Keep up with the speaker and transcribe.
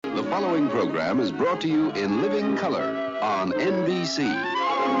following program is brought to you in living color on NBC.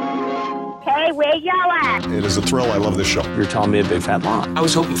 Hey, where y'all at? It is a thrill. I love this show. You're telling me a big fat lie. I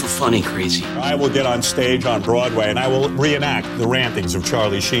was hoping for funny crazy. I will get on stage on Broadway and I will reenact the rantings of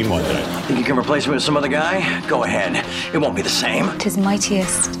Charlie Sheen one day. Think you can replace me with some other guy? Go ahead. It won't be the same. 'Tis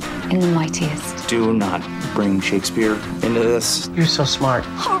mightiest in the mightiest. Do not bring Shakespeare into this. You're so smart.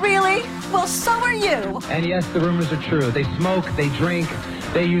 Oh, really? Well, so are you. And yes, the rumors are true. They smoke, they drink,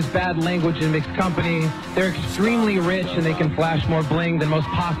 they use bad language in mixed company. They're extremely rich and they can flash more bling than most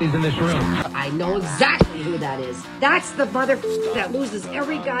posses in this room. I know exactly who that is. That's the mother that loses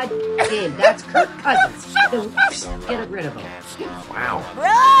every game. That's Kirk Cousins. Get rid of him. Wow.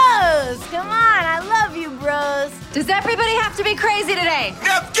 Bros, come on. I love you, bros. Does everybody have to be crazy today?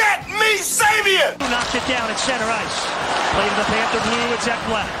 Now get me Sabian! Knocked it down at center ice. Played to the Panther blue with Zach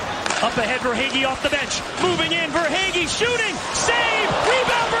Black. Up ahead for Hagee off the bench. Moving in for Hagee. Shooting. Save.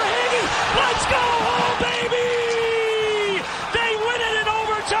 Rebound for Hagee. Let's go home, baby! They win it in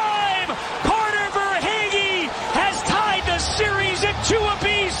overtime. Carter Verhaeghe has tied the series at 2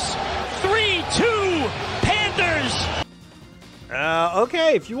 apiece. 3-2 Panthers.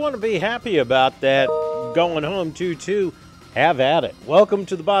 Okay, if you want to be happy about that going home 2-2, have at it. Welcome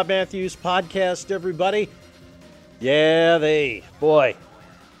to the Bob Matthews Podcast, everybody. Yeah,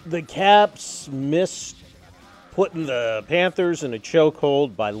 the Caps missed putting the Panthers in a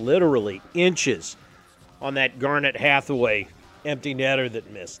chokehold by literally inches on that Garnet Hathaway empty netter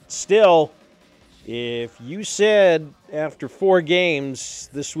that missed. Still, if you said after 4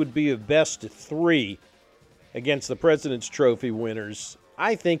 games this would be a best of 3 against the President's Trophy winners,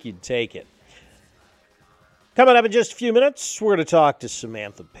 I think you'd take it. Coming up in just a few minutes, we're going to talk to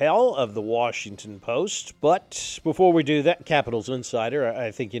Samantha Pell of the Washington Post. But before we do that, Capitals Insider,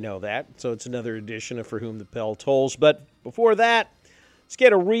 I think you know that. So it's another edition of For Whom the Pell Tolls. But before that, let's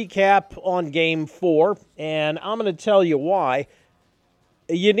get a recap on Game 4. And I'm going to tell you why.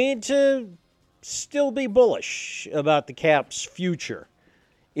 You need to still be bullish about the Caps' future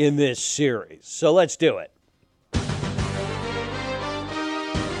in this series. So let's do it.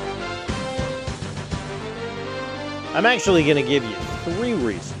 I'm actually going to give you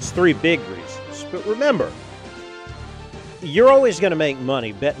 3 big reasons. But remember, you're always going to make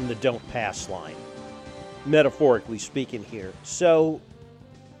money betting the don't pass line, metaphorically speaking here. So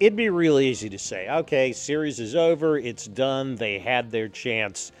it'd be real easy to say, okay, series is over, it's done, they had their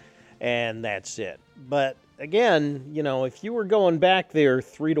chance, and that's it. But again, if you were going back there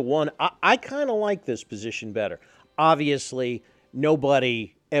 3-1, I kind of like this position better. Obviously,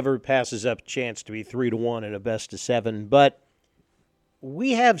 nobody ever passes up a chance to be 3-1 in a best of 7, but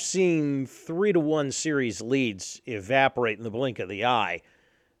we have seen 3-1 series leads evaporate in the blink of the eye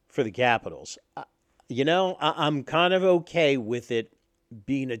for the Capitals. I'm kind of okay with it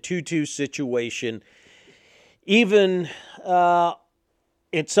being a 2-2 situation, even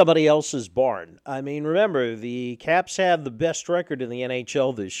in somebody else's barn. I mean, remember, the Caps have the best record in the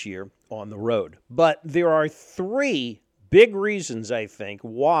NHL this year on the road, but there are 3 big reasons, I think,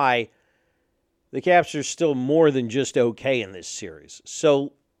 why the Caps are still more than just okay in this series.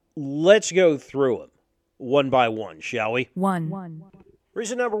 So let's go through them one by one, shall we? 1.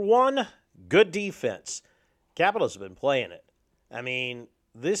 Reason number 1, good defense. Capitals have been playing it. I mean,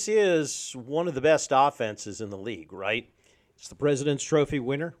 this is one of the best offenses in the league, right? It's the President's Trophy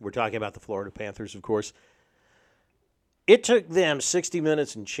winner. We're talking about the Florida Panthers, of course. It took them 60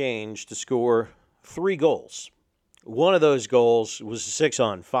 minutes and change to score 3 goals. One of those goals was a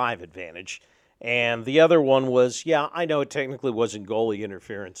 6-on-5 advantage, and the other one was, I know it technically wasn't goalie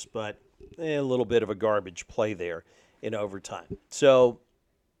interference, but a little bit of a garbage play there in overtime. So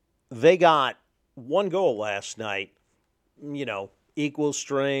they got 1 goal last night, equal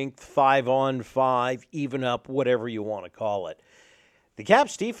strength, 5-on-5, even up, whatever you want to call it. The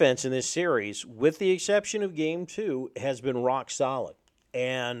Caps defense in this series, with the exception of Game 2, has been rock solid,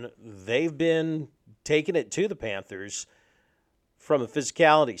 and they've been taking it to the Panthers from a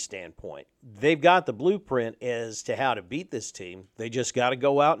physicality standpoint. They've got the blueprint as to how to beat this team. They just got to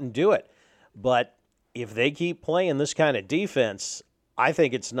go out and do it. But if they keep playing this kind of defense, I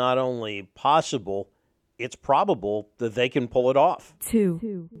think it's not only possible, it's probable that they can pull it off.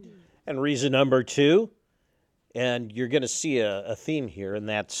 2. And reason number 2, and you're going to see a theme here, and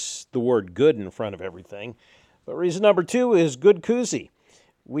that's the word good in front of everything. But reason number 2 is good koozie.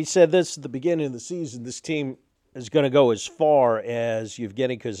 We said this at the beginning of the season. This team is going to go as far as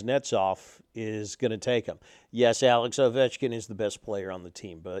Yevgeny Kuznetsov is going to take them. Yes, Alex Ovechkin is the best player on the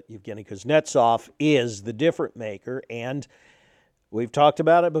team, but Yevgeny Kuznetsov is the difference maker. And We've talked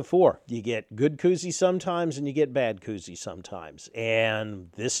about it before. You get good koozie sometimes and you get bad koozie sometimes. And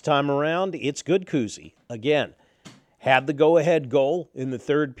this time around, it's good koozie. Again, had the go-ahead goal in the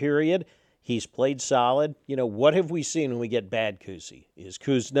third period. He's played solid. You know, what have we seen when we get bad koozie? Is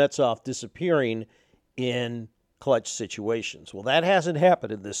Kuznetsov disappearing in clutch situations? Well, that hasn't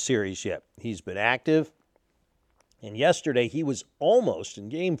happened in this series yet. He's been active. And yesterday, he was almost, in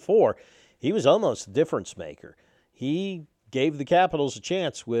Game 4, he was almost the difference maker. He gave the Capitals a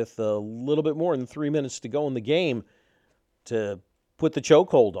chance with a little bit more than 3 minutes to go in the game to put the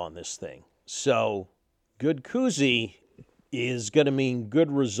chokehold on this thing. So good koozie is going to mean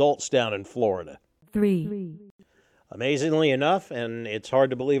good results down in Florida. 3. Amazingly enough, and it's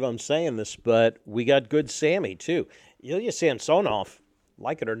hard to believe I'm saying this, but we got good Sammy, too. Ilya Samsonov,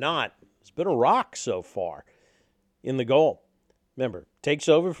 like it or not, has been a rock so far in the goal. Remember, takes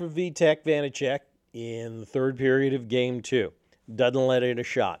over for Vitek Vanacek in the third period of Game 2. Doesn't let in a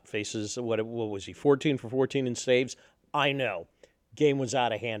shot. Faces, what was he, 14 for 14 in saves? I know. Game was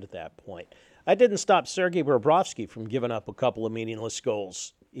out of hand at that point. I didn't stop Sergei Bobrovsky from giving up a couple of meaningless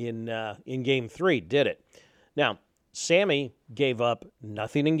goals in Game 3, did it? Now, Sammy gave up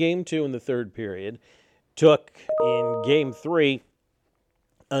nothing in Game 2 in the third period. Took in Game 3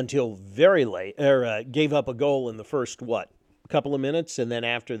 until very late, gave up a goal in the first, couple of minutes, and then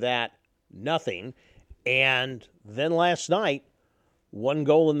after that, nothing. And then last night, 1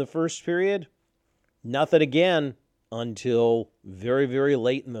 goal in the first period, nothing again until very, very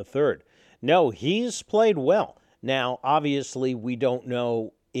late in the third. No, he's played well. Now, obviously, we don't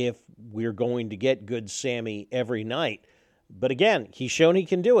know if we're going to get good Sammy every night. But again, he's shown he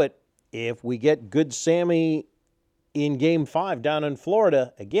can do it. If we get good Sammy in Game 5 down in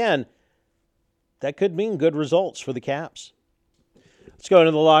Florida, again, that could mean good results for the Caps. Let's go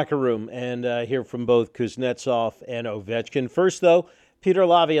into the locker room and hear from both Kuznetsov and Ovechkin. First, though, Peter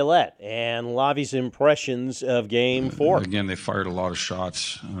Laviolette and Lavi's impressions of Game 4. Again, they fired a lot of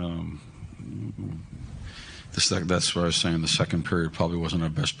shots. That's what I was saying. The second period probably wasn't our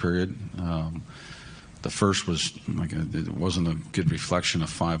best period. The first was it wasn't a good reflection of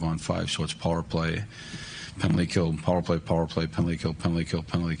 5-on-5. So it's power play, penalty kill, power play, penalty kill,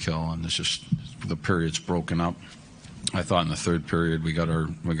 and it's just the period's broken up. I thought in the third period we got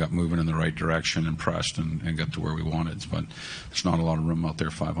moving in the right direction and pressed and got to where we wanted, but there's not a lot of room out there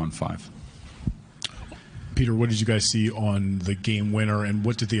 5-on-5. Peter, what did you guys see on the game winner, and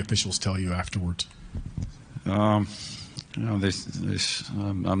what did the officials tell you afterwards? I'm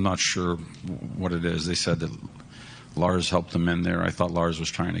not sure what it is. They said that Lars helped him in there. I thought Lars was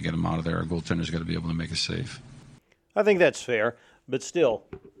trying to get him out of there. Our goaltender's got to be able to make a save. I think that's fair, but still,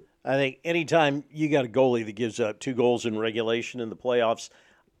 I think anytime you got a goalie that gives up 2 goals in regulation in the playoffs,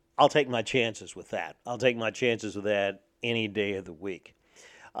 I'll take my chances with that. I'll take my chances with that any day of the week.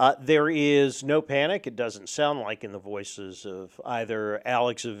 There is no panic. It doesn't sound like in the voices of either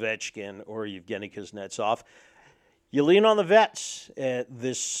Alex Ovechkin or Yevgeny Kuznetsov. You lean on the vets at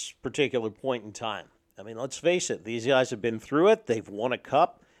this particular point in time. I mean, let's face it. These guys have been through it. They've won a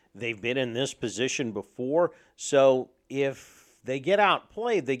cup. They've been in this position before. So if they get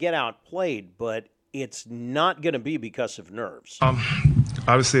outplayed, they get outplayed. But it's not going to be because of nerves.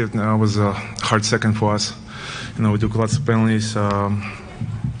 Obviously, it was a hard second for us. We took lots of penalties.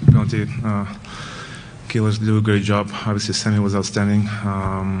 Penalty killers do a great job. Obviously, Sammy was outstanding.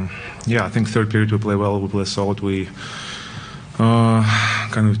 I think third period we play well. We play solid. We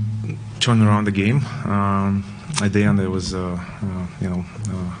kind of turned around the game. At the end, there was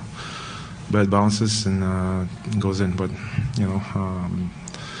bad bounces and it goes in. But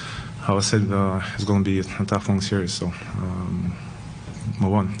how I said, it's going to be a tough, long series. So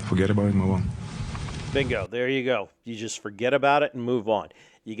move on. Forget about it. Move on. Bingo. There you go. You just forget about it and move on.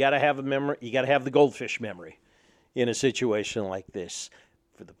 You got to have a memory. You got to have the goldfish memory in a situation like this.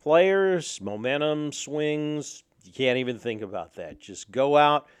 For the players, momentum swings, you can't even think about that. Just go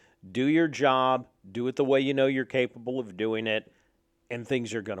out, do your job, do it the way you know you're capable of doing it, and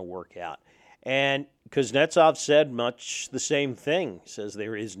things are going to work out. And Kuznetsov said much the same thing. He says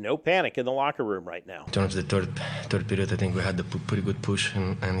there is no panic in the locker room right now. In terms of the third period, I think we had a pretty good push,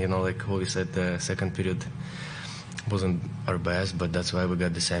 and like Holy said, the second period wasn't our best, but that's why we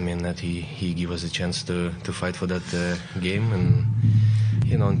got the Sammy, and that he gave us a chance to fight for that game. And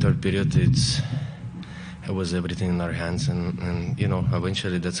in third period, it was everything in our hands, and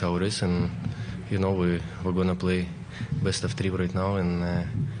eventually that's how it is. And we're gonna play best of 3 right now, and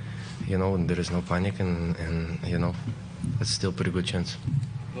there is no panic, and it's still a pretty good chance.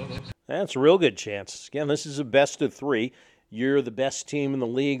 That's a real good chance. Again, this is a best of 3. You're the best team in the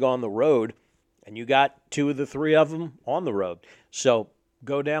league on the road. And you got 2 of the 3 of them on the road. So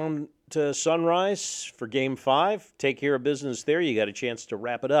go down to Sunrise for Game 5. Take care of business there. You got a chance to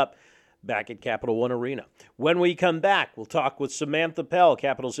wrap it up back at Capital One Arena. When we come back, we'll talk with Samantha Pell,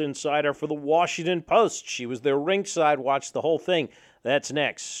 Capitals insider for the Washington Post. She was there ringside, watched the whole thing. That's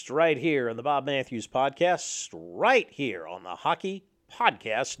next, right here on the Bob Matthews Podcast, right here on the Hockey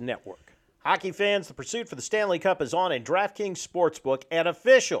Podcast Network. Hockey fans, the pursuit for the Stanley Cup is on, and DraftKings Sportsbook, an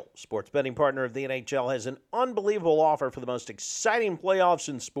official sports betting partner of the NHL, has an unbelievable offer for the most exciting playoffs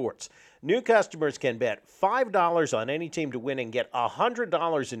in sports. New customers can bet $5 on any team to win and get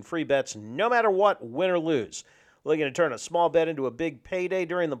 $100 in free bets no matter what, win or lose. Looking to turn a small bet into a big payday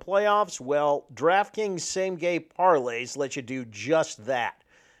during the playoffs? Well, DraftKings same-game parlays let you do just that.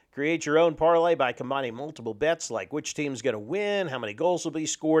 Create your own parlay by combining multiple bets like which team's going to win, how many goals will be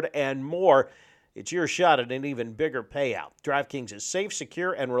scored, and more. It's your shot at an even bigger payout. DraftKings is safe,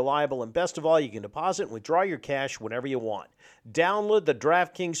 secure, and reliable, and best of all, you can deposit and withdraw your cash whenever you want. Download the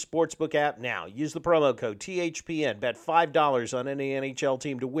DraftKings Sportsbook app now. Use the promo code THPN. Bet $5 on any NHL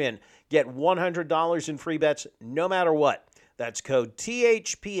team to win. Get $100 in free bets no matter what. That's code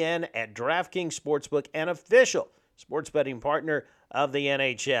THPN at DraftKings Sportsbook, an official sports betting partner of the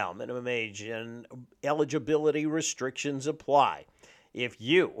NHL. Minimum age and eligibility restrictions apply. If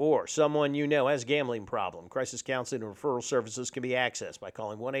you or someone you know has a gambling problem, crisis counseling and referral services can be accessed by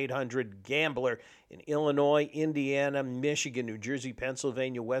calling 1-800-GAMBLER in Illinois, Indiana, Michigan, New Jersey,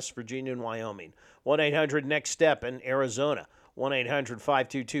 Pennsylvania, West Virginia, and Wyoming. 1-800-NEXT-STEP in Arizona.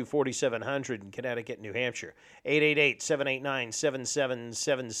 1-800-522-4700 in Connecticut, New Hampshire.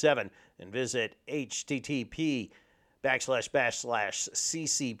 888-789-7777. And visit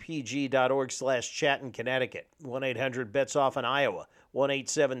http://ccpg.org/chat in Connecticut. 1-800-BETS-OFF in Iowa.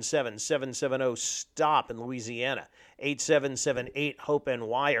 1-877-770-STOP in Louisiana.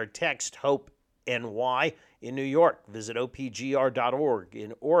 8778-HOPE-NY or text HOPE-NY in New York. Visit opgr.org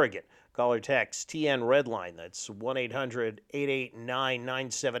in Oregon. Call or text TN Redline. That's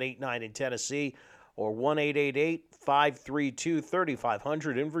 1-800-889-9789 in Tennessee or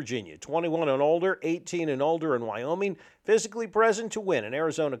 1-888-532-3500 in Virginia. 21 and older, 18 and older in Wyoming. Physically present to win in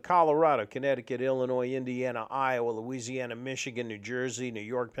Arizona, Colorado, Connecticut, Illinois, Indiana, Iowa, Louisiana, Michigan, New Jersey, New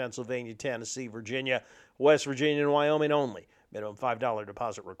York, Pennsylvania, Tennessee, Virginia, West Virginia, and Wyoming only. Minimum $5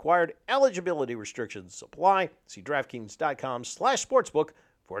 deposit required. Eligibility restrictions apply. See DraftKings.com/sportsbook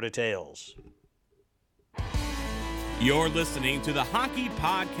for details. You're listening to the Hockey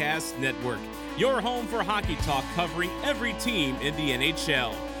Podcast Network, your home for hockey talk covering every team in the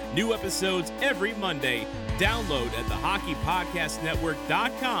NHL. New episodes every Monday. Download at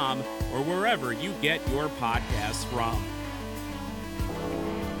thehockeypodcastnetwork.com or wherever you get your podcasts from.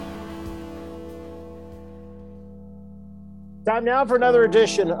 Time now for another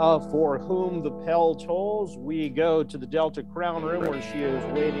edition of For Whom the Pell Tolls. We go to the Delta Crown Room where she is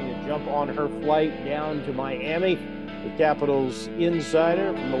waiting to jump on her flight down to Miami. The Capitals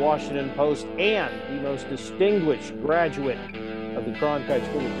insider from the Washington Post and the most distinguished graduate of the Cronkite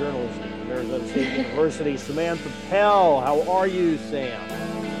School of Journalism from Arizona State University, Samantha Pell. How are you, Sam?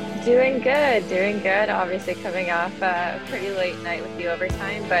 Doing good. Obviously coming off a pretty late night with the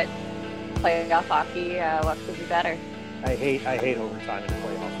overtime, but playoff hockey, what could be better? I hate overtime in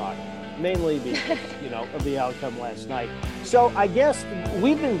playoff hockey, mainly because, of the outcome last night. So I guess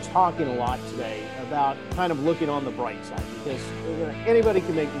we've been talking a lot today about kind of looking on the bright side because anybody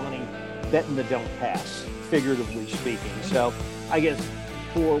can make money betting the don't pass, figuratively speaking. So I guess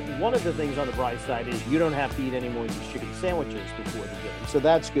for one of the things on the bright side is you don't have to eat any more of these chicken sandwiches before the game. So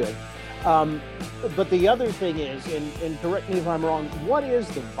that's good. But the other thing is, and correct me if I'm wrong, what is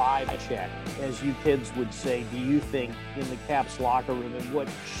the vibe check, as you kids would say, do you think, in the Caps locker room, and what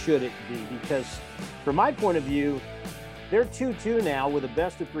should it be? Because from my point of view, they're 2-2 now with a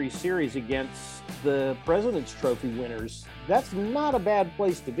best-of-3 series against the President's Trophy winners. That's not a bad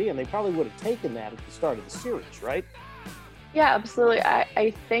place to be, and they probably would have taken that at the start of the series, right? Yeah, absolutely.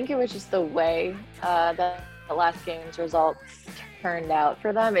 I think it was just the way that the last game's results turned out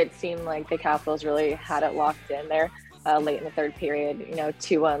for them. It seemed like the Capitals really had it locked in there late in the third period.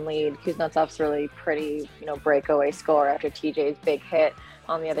 2-1 lead. Kuznetsov's really pretty, breakaway score after TJ's big hit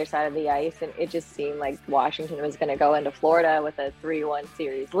on the other side of the ice. And it just seemed like Washington was going to go into Florida with a 3-1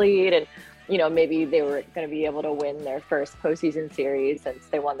 series lead. And, maybe they were going to be able to win their first postseason series since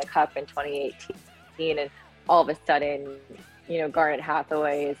they won the Cup in 2018. And all of a sudden, Garnet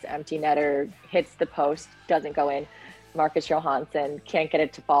Hathaway's empty netter hits the post, doesn't go in. Marcus Johansson can't get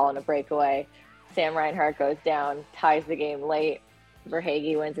it to fall on a breakaway. Sam Reinhart goes down, ties the game late.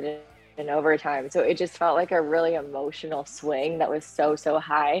 Verhaeghe wins it in overtime. So it just felt like a really emotional swing that was so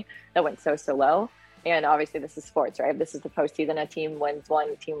high, that went so low. And obviously this is sports, right? This is the postseason. A team wins one,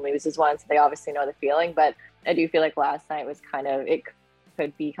 a team loses one. So they obviously know the feeling. But I do feel like last night was it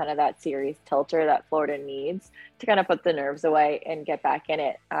could be kind of that series tilter that Florida needs to kind of put the nerves away and get back in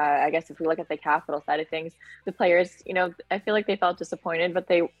it. I guess if we look at the Capital side of things, the players, I feel like they felt disappointed, but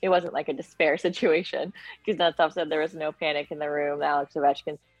it wasn't like a despair situation. Kuznetsov said there was no panic in the room. Alex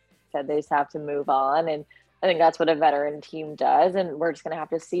Ovechkin said they just have to move on. And I think that's what a veteran team does. And we're just going to have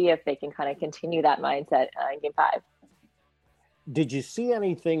to see if they can kind of continue that mindset in Game 5. Did you see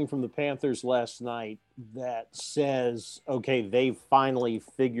anything from the Panthers last night that says, okay, they've finally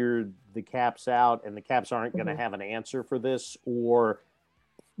figured the Caps out and the Caps aren't going to have an answer for this? Or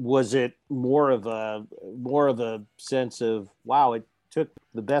was it more of a sense of, wow, it took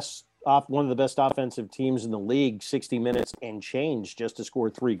one of the best offensive teams in the league 60 minutes and change just to score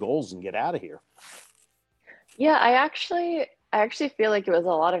 3 goals and get out of here? Yeah, I actually feel like it was a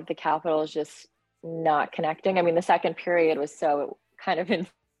lot of the Capitals just not connecting. I mean, the second period was so kind of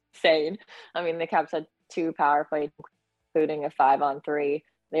insane. I mean, the Caps had 2 power plays, including a 5-on-3.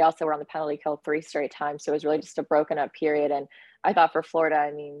 They also were on the penalty kill 3 straight times. So it was really just a broken up period. And I thought for Florida,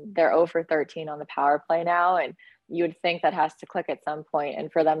 I mean, they're 0 for 13 on the power play now. And you would think that has to click at some point.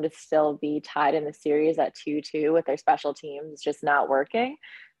 And for them to still be tied in the series at 2-2 with their special teams just not working,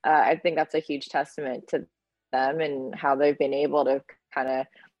 I think that's a huge testament to them and how they've been able to kind of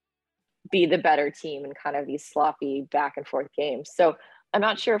be the better team in kind of these sloppy back and forth games. So I'm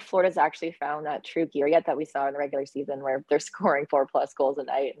not sure if Florida's actually found that true gear yet that we saw in the regular season where they're scoring 4+ goals a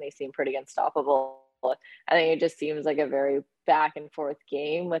night and they seem pretty unstoppable. I think it just seems like a very back and forth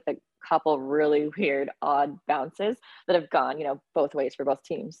game with a couple really weird, odd bounces that have gone, both ways for both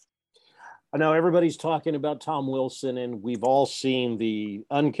teams. I know everybody's talking about Tom Wilson, and we've all seen the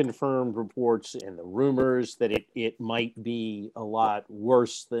unconfirmed reports and the rumors that it might be a lot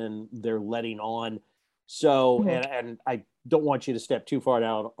worse than they're letting on. So, and I don't want you to step too far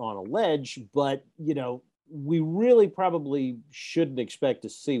out on a ledge, but, we really probably shouldn't expect to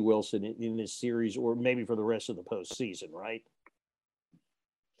see Wilson in this series or maybe for the rest of the postseason, right?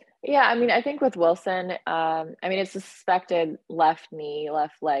 Yeah, I mean, I think with Wilson, it's a suspected left knee,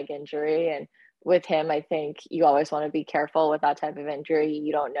 left leg injury. And with him, I think you always want to be careful with that type of injury.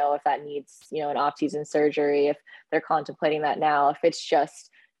 You don't know if that needs, an off-season surgery, if they're contemplating that now, if it's just,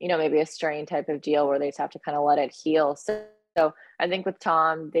 maybe a strain type of deal where they just have to kind of let it heal. So I think with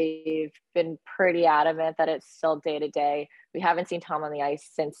Tom, they've been pretty adamant that it's still day-to-day. We haven't seen Tom on the ice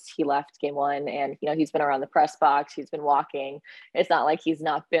since he left Game 1. And, he's been around the press box. He's been walking. It's not like he's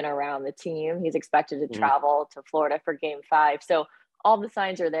not been around the team. He's expected to travel to Florida for Game 5. So all the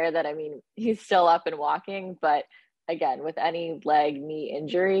signs are there that, he's still up and walking. But again, with any leg, knee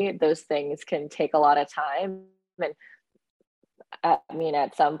injury, those things can take a lot of time. And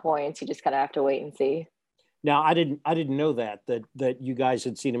at some points, you just kind of have to wait and see. Now, I didn't know that you guys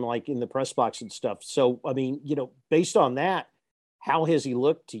had seen him like in the press box and stuff. So, based on that, how has he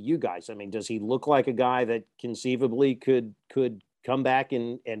looked to you guys? I mean, does he look like a guy that conceivably could come back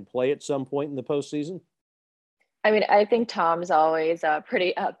and play at some point in the postseason? I think Tom's always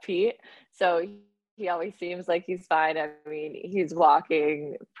pretty upbeat. So he always seems like he's fine. He's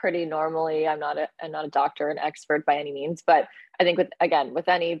walking pretty normally. I'm not a doctor, an expert by any means, but I think with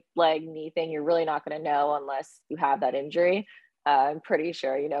any leg, knee thing, you're really not going to know unless you have that injury. I'm pretty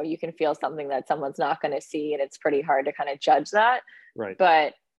sure, you can feel something that someone's not going to see, and it's pretty hard to kind of judge that. Right.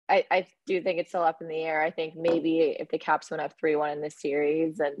 But I do think it's still up in the air. I think maybe if the Caps went up 3-1 in this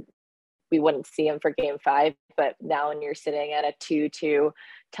series, and we wouldn't see him for Game 5. But now when you're sitting at a 2-2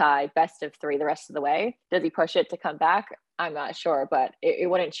 tie, best of 3 the rest of the way, does he push it to come back? I'm not sure, but it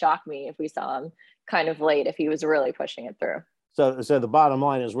wouldn't shock me if we saw him kind of late if he was really pushing it through. So the bottom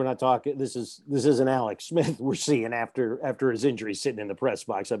line is we're not talking. This isn't Alex Smith we're seeing after his injury sitting in the press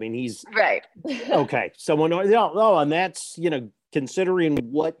box. I mean, he's right. Okay, someone. And that's considering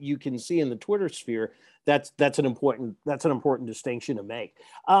what you can see in the Twitter sphere, that's an important distinction to make.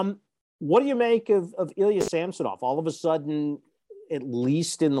 What do you make of Ilya Samsonov? All of a sudden, at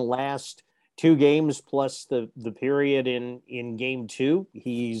least in the last 2 games plus the period in Game 2,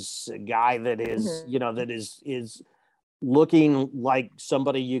 he's a guy that is that is looking like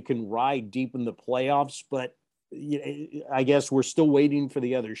somebody you can ride deep in the playoffs, but I guess we're still waiting for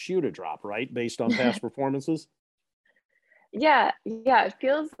the other shoe to drop, right? Based on past performances. Yeah. It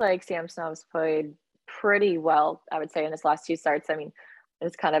feels like Samsonov's played pretty well, I would say, in his last 2 starts. I mean, it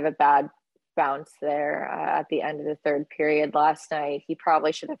was kind of a bad bounce there at the end of the 3rd period last night. He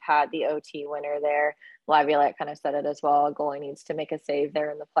probably should have had the OT winner there Laviolette kind of said it as well. A goalie needs to make a save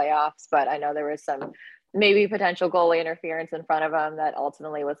there in the playoffs, but I know there was some maybe potential goalie interference in front of him that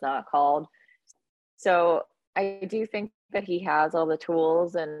ultimately was not called. So I do think that he has all the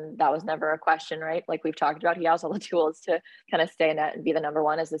tools, and that was never a question, right? Like we've talked about, he has all the tools to kind of stay in net and be the number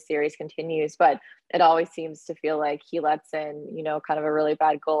one as the series continues. But it always seems to feel like he lets in, kind of a really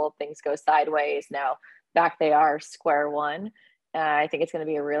bad goal. Things go sideways. Now back they are square one. I think it's going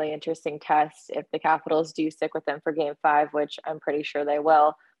to be a really interesting test if the Capitals do stick with him for Game 5, which I'm pretty sure they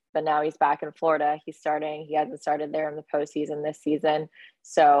will. But now he's back in Florida. He's starting. He hasn't started there in the postseason this season.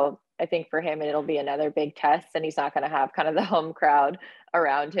 So I think for him, it'll be another big test, and he's not going to have kind of the home crowd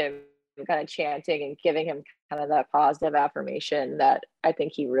around him kind of chanting and giving him kind of that positive affirmation that I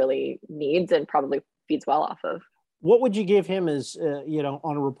think he really needs and probably feeds well off of. What would you give him as,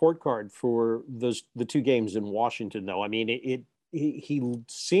 on a report card for the 2 games in Washington, though? I mean, he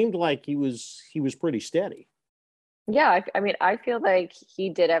seemed like he was pretty steady. Yeah, I mean, I feel like he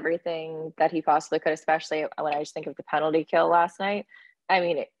did everything that he possibly could, especially when I just think of the penalty kill last night. I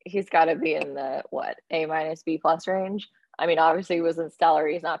mean, he's got to be in the, A- B+ range. I mean, obviously he wasn't stellar.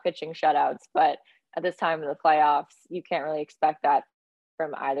 He's not pitching shutouts, but at this time in the playoffs, you can't really expect that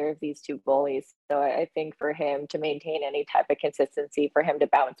from either of these 2 goalies. So I think for him to maintain any type of consistency, for him to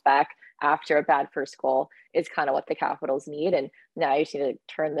bounce back after a bad first goal is kind of what the Capitals need. And now you just need to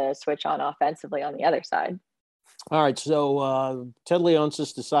turn the switch on offensively on the other side. All right, so Ted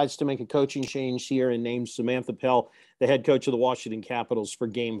Leonsis decides to make a coaching change here and names Samantha Pell the head coach of the Washington Capitals for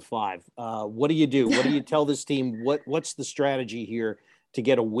Game 5. What do you do? What do you tell this team? What's the strategy here to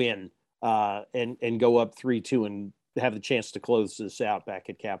get a win and go up 3-2 and have the chance to close this out back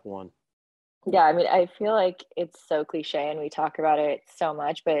at Cap One? Yeah, I mean, I feel like it's so cliche and we talk about it so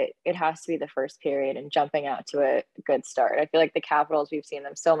much, but it has to be the first period and jumping out to a good start. I feel like the Capitals, we've seen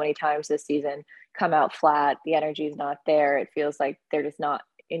them so many times this season come out flat. The energy is not there. It feels like they're just not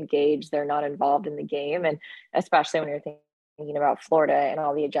engaged. They're not involved in the game. And especially when you're thinking about Florida and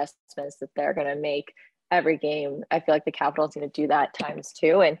all the adjustments that they're going to make every game, I feel like the Capitals need to do that times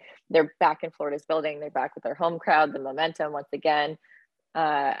 2. And they're back in Florida's building. They're back with their home crowd, the momentum once again.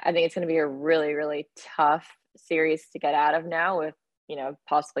 I think it's going to be a really, really tough series to get out of now with,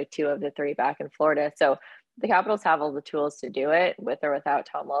 possibly 2 of the 3 back in Florida. So the Capitals have all the tools to do it with or without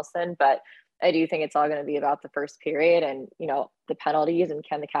Tom Wilson, but I do think it's all going to be about the first period and, the penalties and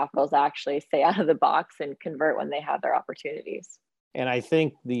can the Capitals actually stay out of the box and convert when they have their opportunities. And I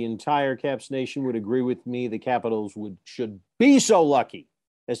think the entire Caps Nation would agree with me. The Capitals should be so lucky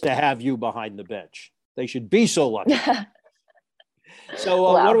as to have you behind the bench. They should be so lucky.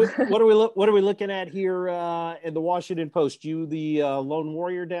 So Wow. what are we looking at here in the Washington Post? You, the lone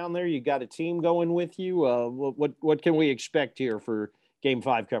warrior down there, you got a team going with you. What can we expect here for Game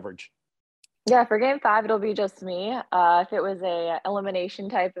 5 coverage? Yeah, for Game 5, it'll be just me. If it was a elimination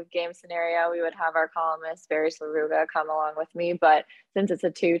type of game scenario, we would have our columnist, Barry Slaruga, come along with me. But since it's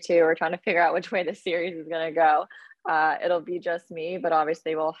a 2-2, we're trying to figure out which way the series is going to go. It'll be just me, but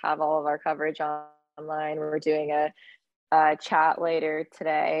obviously we'll have all of our coverage online. We're doing a chat later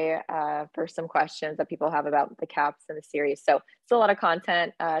today for some questions that people have about the Caps and the series. So it's a lot of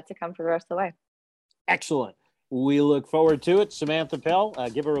content to come for the rest of the way. Excellent. We look forward to it. Samantha Pell,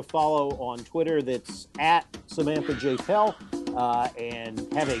 give her a follow on Twitter. That's at Samantha J. Pell.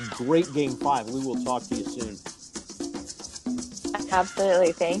 And have a great Game 5. We will talk to you soon.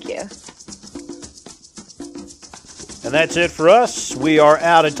 Absolutely. Thank you. And that's it for us. We are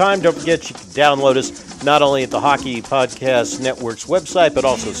out of time. Don't forget you can download us not only at the Hockey Podcast Network's website, but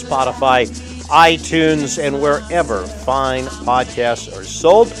also Spotify, iTunes, and wherever fine podcasts are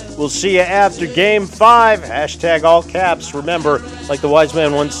sold. We'll see you after Game 5. # all caps. Remember, like the wise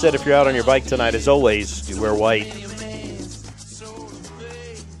man once said, if you're out on your bike tonight, as always, you wear white.